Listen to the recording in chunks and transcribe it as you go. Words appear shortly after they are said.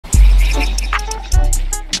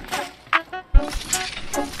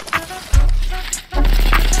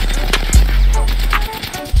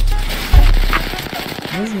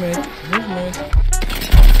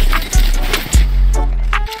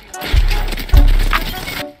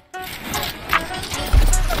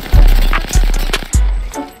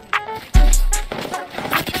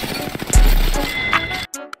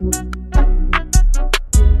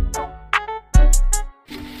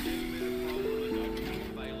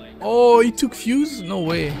Oh, he took fuse? No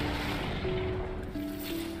way.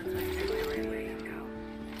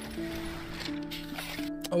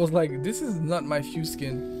 I was like, this is not my fuse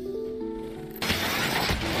skin.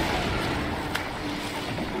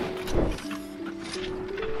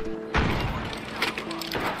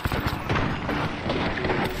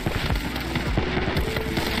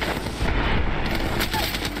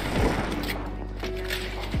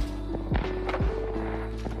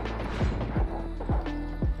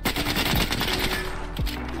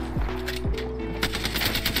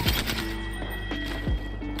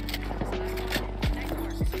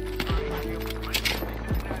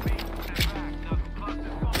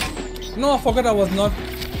 No, I forgot I was not.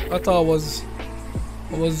 I thought I was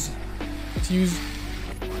fused.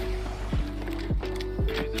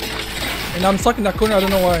 And I'm stuck in that corner, I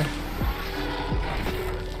don't know why.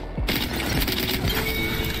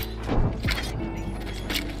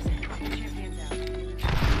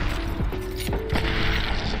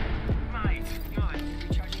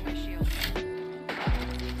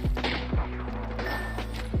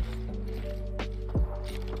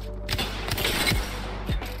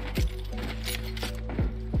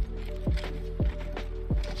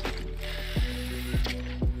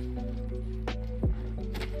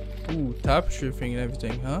 Ooh, tapestry thing and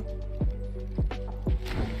everything, huh?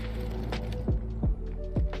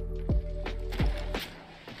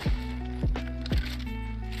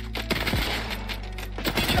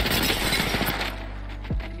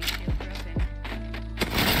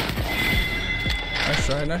 Nice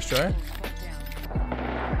try, nice try.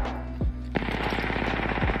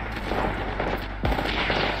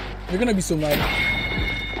 You're gonna be so mad.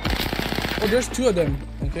 Oh, there's two of them.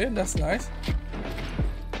 Okay, that's nice.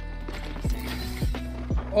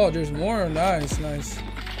 Oh, there's more. Nice, nice.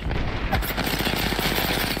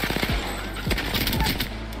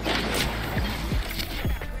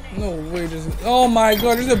 No way, there's... Oh my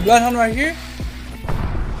god, there's a bloodhound right here?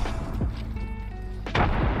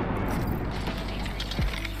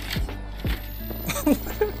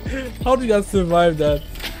 How did I survive that?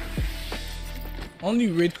 Only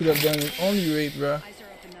Raid could have done it. Only Raid, bruh.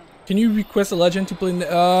 Can you request a legend to play in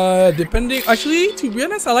the... depending... Actually, to be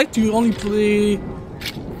honest, I like to only play...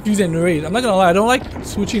 Fuse and Raid. I'm not gonna lie, I don't like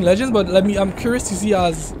switching legends, but I'm curious to see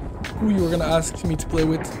as who you were gonna ask me to play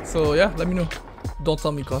with. So yeah, let me know. Don't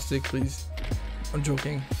tell me Caustic, please. I'm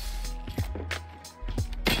joking.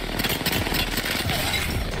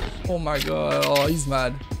 Oh my god, oh he's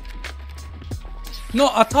mad. No,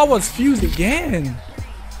 I thought it was Fuse again.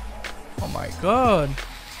 Oh my god.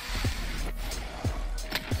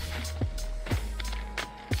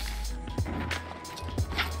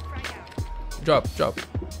 Drop, drop.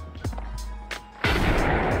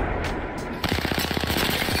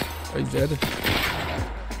 Oh, he's dead.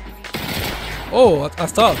 Oh, I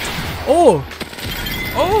stopped. Oh!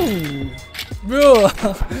 Oh! Bro!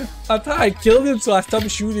 I thought I killed him, so I stopped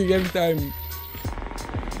shooting every time.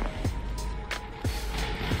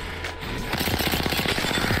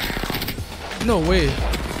 No way.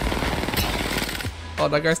 Oh,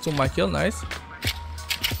 that guy stole my kill. Nice.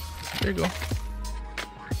 There you go.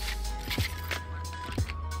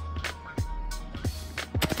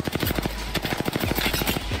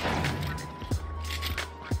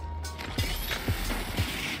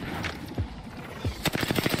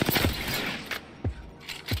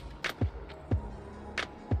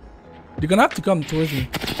 You're gonna have to come towards me.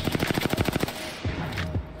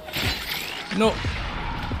 No.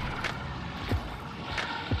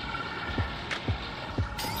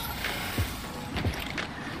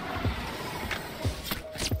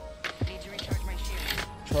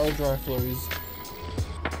 Charge rifles.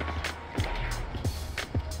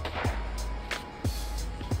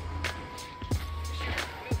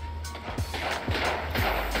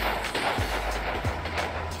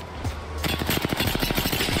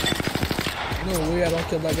 No way I don't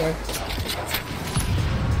kill that guy.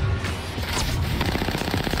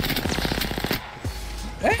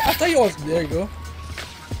 Hey, I thought you was... There you go.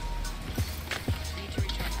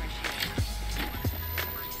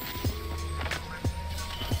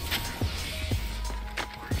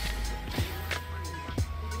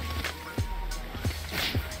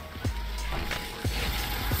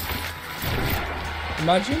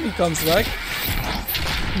 Imagine he comes back.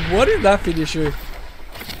 What is that finisher?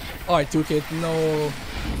 Oh, I took it. No.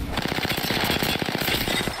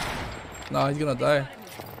 Nah, he's gonna die.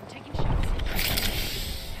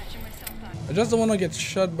 I just don't want to get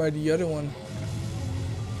shot by the other one.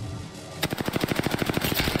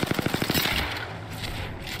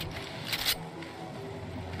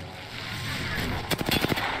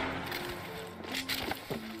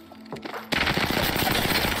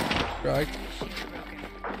 Right.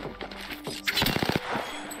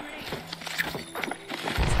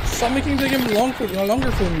 Stop making the game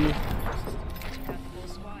longer for me.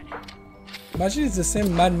 Imagine it's the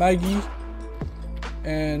same Mad Maggie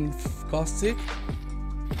and Caustic.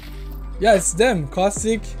 Yeah, it's them.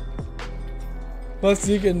 Caustic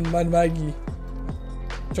and Mad Maggie.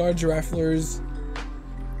 Charge riflers.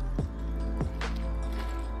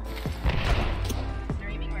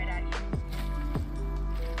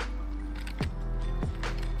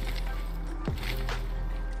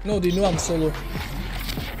 No, they know I'm solo.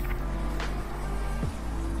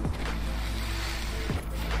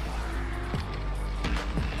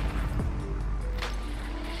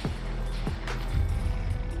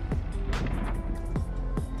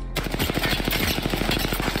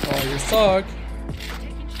 Oh, you suck.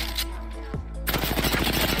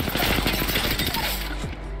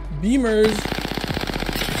 Beamers.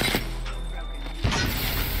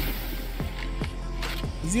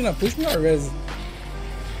 Is he gonna push me or res?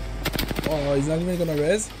 Oh, he's not even gonna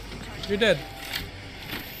res. You're dead.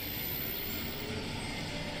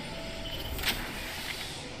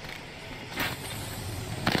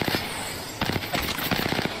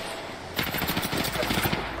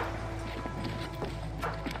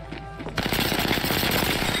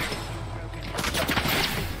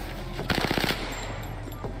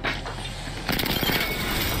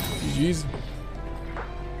 GG's.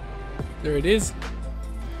 There it is.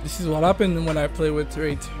 This is what happened when I play with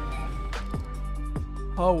Wraith.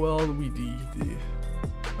 How well we did.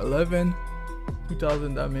 11,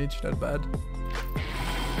 2000 damage, not bad.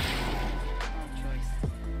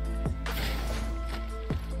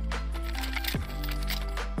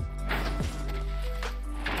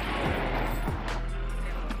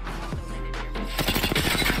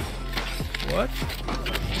 What?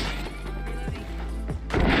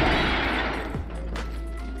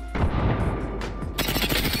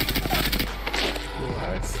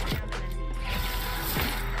 Relax.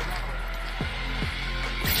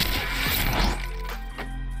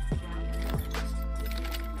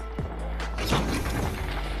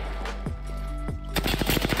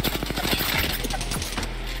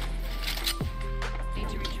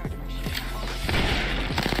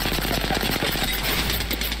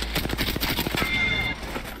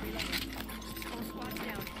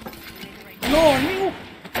 No!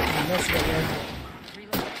 That's not right.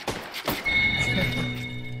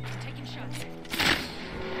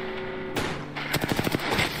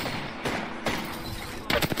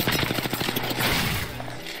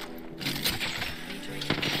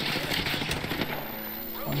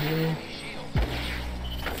 On here.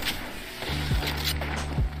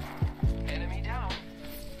 Enemy down.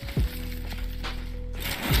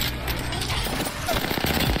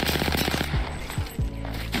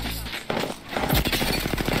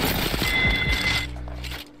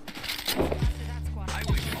 I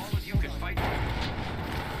wish all of you could fight.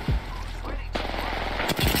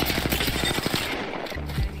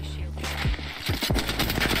 Enemy shield.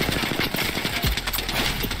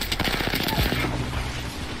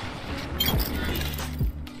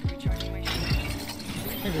 Recharging my shield.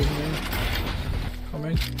 Here goes man.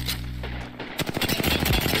 Coming.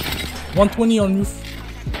 120 on roof.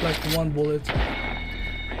 Like one bullet.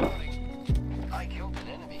 I killed an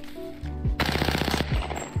enemy.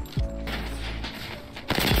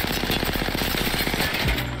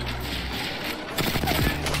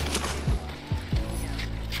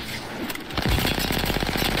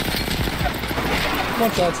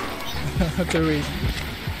 One shot. That's a raid.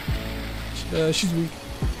 She's weak.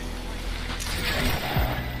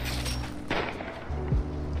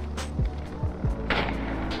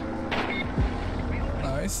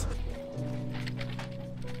 Nice.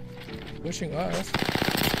 Pushing us.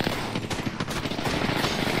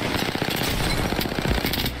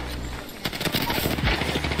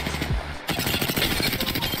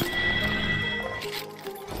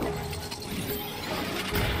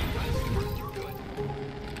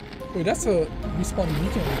 Wait, that's a respawn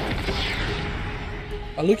beacon.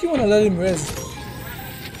 I look, you wanna let him res.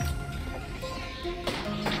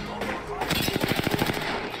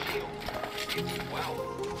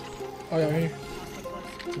 Oh yeah, here.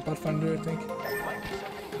 It's a Pathfinder, I think.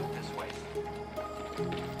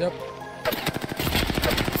 Yep.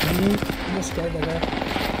 Almost tried that guy.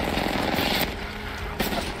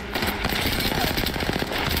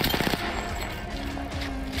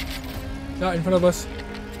 Yeah, in front of us.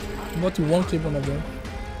 I'm about to one clip one of them.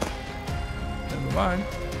 Never mind.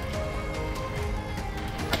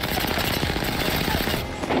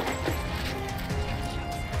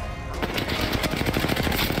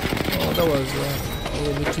 Oh, that was a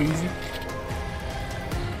little bit too easy.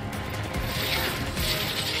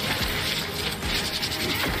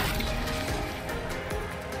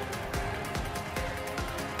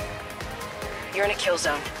 You're in a kill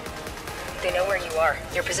zone. They know where you are.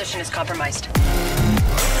 Your position is compromised.